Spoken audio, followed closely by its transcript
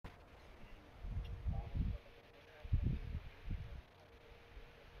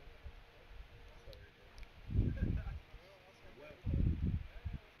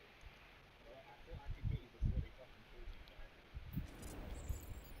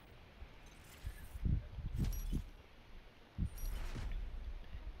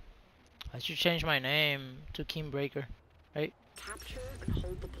should change my name to Keenbreaker, right? Capture and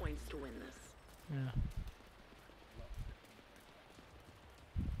hold the points to win this. Yeah.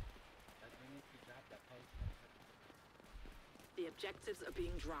 The objectives are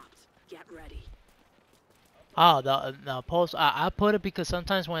being dropped. Get ready. Oh, the post. I put it because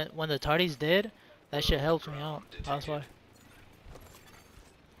sometimes when the tardy's dead, that shit helps me out. That's why.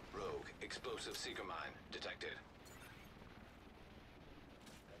 Rogue explosive seeker mine detected.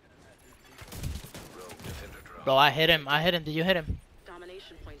 Rogue defender drone. Bro, I hit him. I hit him. Did you hit him?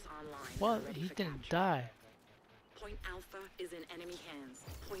 Domination points online. What? Ready He for didn't capture. die. Point Alpha is in enemy hands.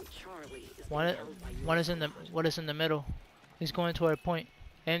 Point Charlie is One, being held by your one is in the squad. what is in the middle? He's going to our point.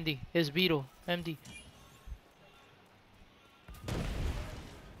 MD. It's Beetle. MD.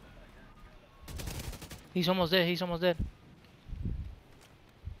 He's almost dead. He's almost dead.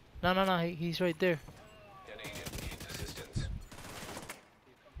 No. He's right there. An agent needs assistance.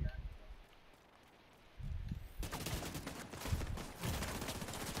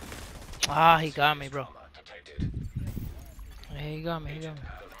 Ah, he got me, bro. Trauma detected. Hey, he got me. He got Agent me.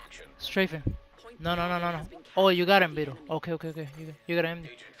 out of action. Strafing. Point No. Bravo has been Oh, you got him, captured by the Beetle. enemy. Okay. You got him.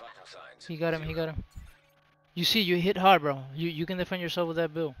 Agent vital signs. He got him. He zero. got him. You see, you hit hard, bro. You can defend yourself with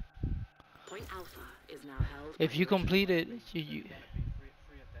that build. Point Alpha is now held If by you your team. complete it, you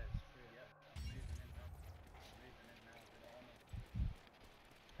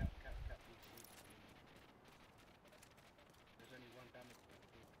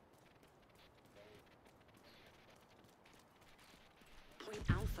Point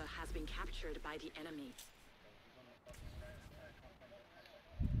Alpha has been captured by the enemy.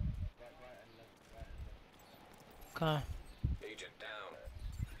 okay. Agent down.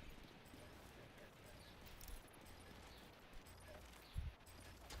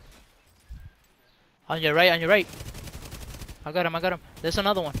 On your right, on your right. I got him. There's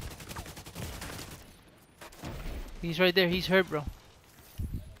another one. He's right there. He's hurt, bro.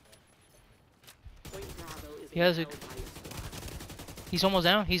 Point Bravo is He being has held it. by your squad. He's almost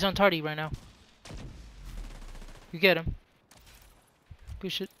down. He's on tardy right now. You get him.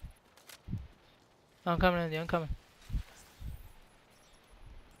 Good shit. I'm coming, Andy. I'm coming.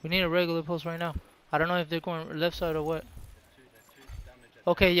 We need a regular post right now. I don't know if they're going left side or what.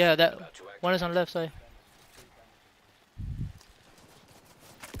 Okay, yeah, that About to one is activate. on left side.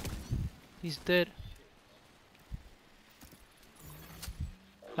 He's dead.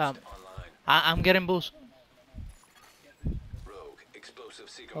 Online. I'm getting boost. Rogue explosive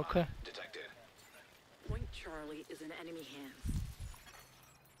seeker Okay. mine detected. Point Charlie is in enemy hands.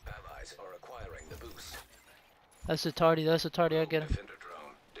 Allies are acquiring the boost. That's a tardy. I Rogue get him. defender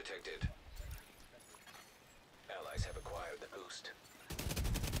drone detected. Allies have acquired the boost.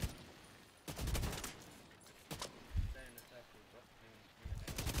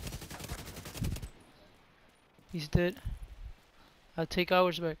 He's dead. I'll take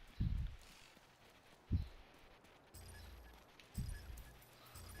ours back.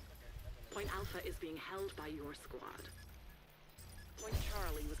 Point Alpha is being held by your squad. Point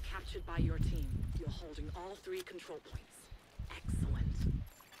Charlie was captured by your team. You're holding all 3 control points. Excellent.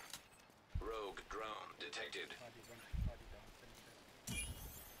 Rogue drone detected.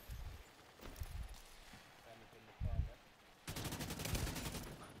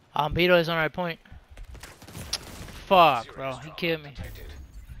 Beetle is on our point. Fuck, Serious bro. He trauma killed me. detected.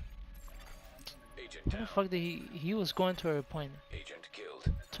 Agent How the down. fuck did he was going to our point. Agent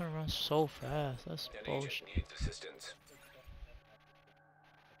killed. Turn around so fast. That's An bullshit. agent needs assistance.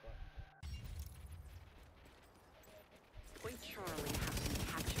 Point Charlie has been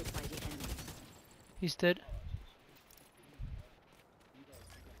captured by the enemy. He's dead.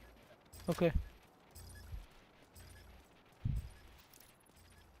 Okay.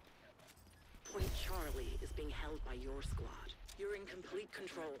 Point Charlie is being held by your squad. You're in complete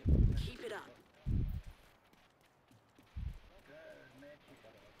control. Keep it up.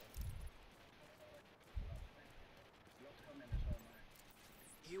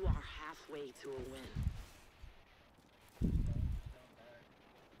 You are halfway to a win.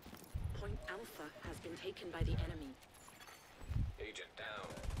 Point Alpha has been taken by the enemy. Agent down.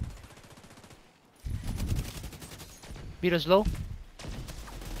 Beetle's low.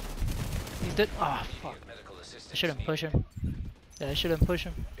 He's dead. Ah, fuck. Immediate medical assistance I shouldn't needed. push him. Yeah, I shouldn't push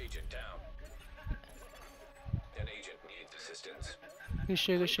him. Agent down. An agent needs assistance. Good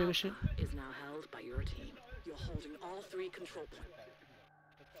shit. Alpha is now held by your team. You're holding all 3 control points.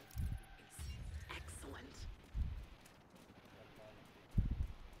 Excellent.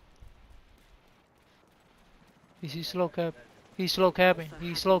 He's slow cap. He's slow capping. Alpha He's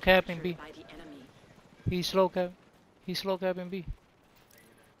has slow been capping captured B. by the enemy. He's slow cap. He's slow capping B.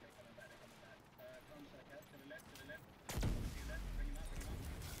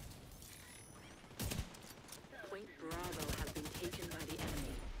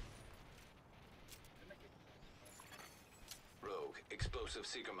 explosive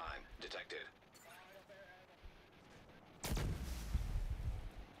seeker mine detected.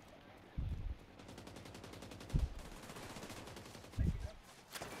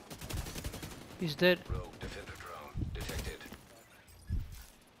 He's dead. Rogue defender drone detected.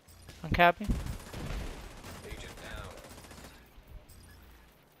 I'm capping. Agent down.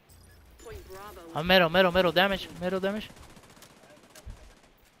 Point Bravo. I'm middle damage. Middle damage.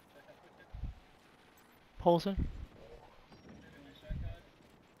 Pulsing.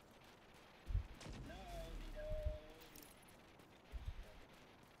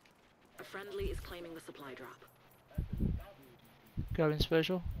 A friendly is claiming the supply drop. Grabbing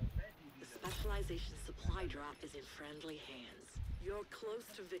special. The specialization supply drop is in friendly hands. You're close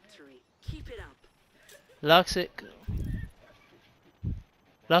to victory. Keep it up. Lux it.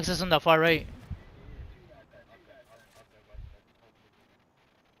 Lux is on the far right.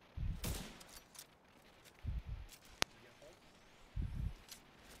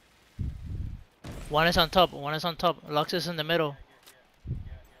 One is on top. One is on top. Lux is in the middle.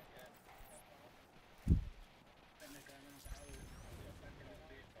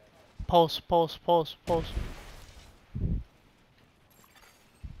 Pulse.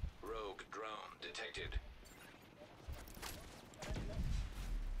 Rogue drone detected.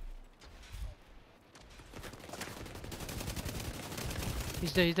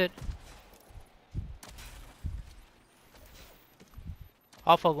 He's dead.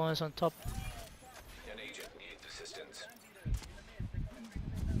 Alpha one is on top. An agent needs assistance.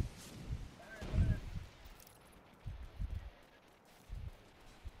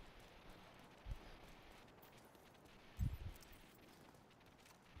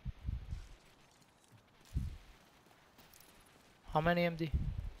 How many MD?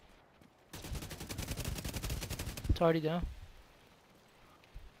 It's already down.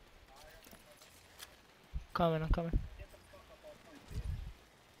 I'm coming.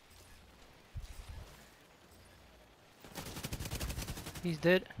 He's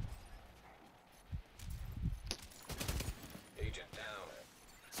dead. Agent down.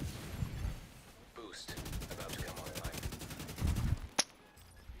 Boost about to come online.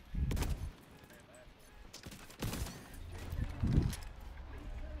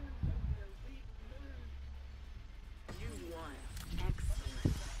 You won.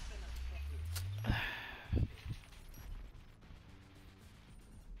 Excellent.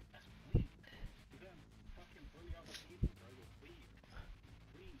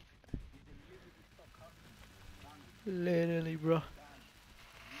 Literally, bro.